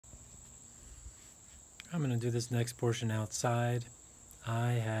I'm going to do this next portion outside.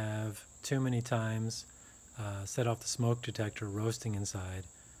 I have too many times set off the smoke detector roasting inside.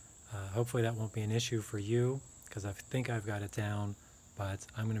 Hopefully that won't be an issue for you because I think I've got it down, but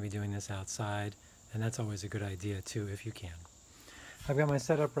I'm going to be doing this outside, and that's always a good idea too if you can. I've got my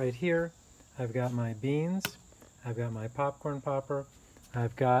setup right here. I've got my beans. I've got my popcorn popper.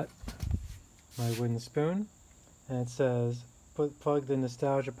 I've got my wooden spoon, and it says plug the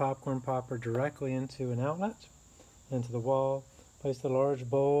Nostalgia popcorn popper directly into an outlet, into the wall. Place the large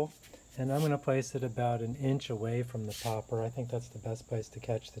bowl, and I'm going to place it about an inch away from the popper. I think that's the best place to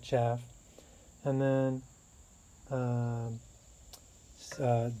catch the chaff. And then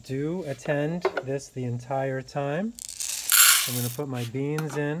do attend this the entire time. I'm going to put my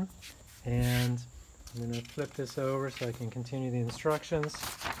beans in, and I'm going to flip this over so I can continue the instructions.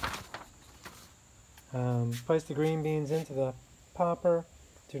 Place the green beans into the popper.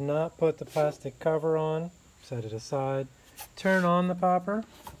 Do not put the plastic cover on. Set it aside. Turn on the popper.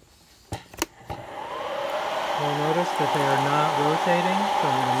 You'll notice that they are not rotating, so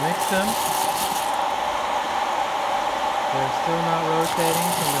I'm going to mix them. They're still not rotating,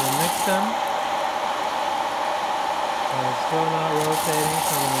 so I'm going to mix them. They're still not rotating,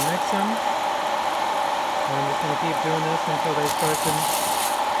 so I'm going to mix them. And I'm just going to keep doing this until they start to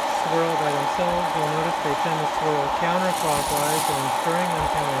swirl by themselves. You'll notice they tend to swirl counterclockwise, so I'm stirring them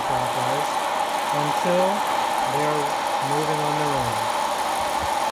counterclockwise until they're moving on their own.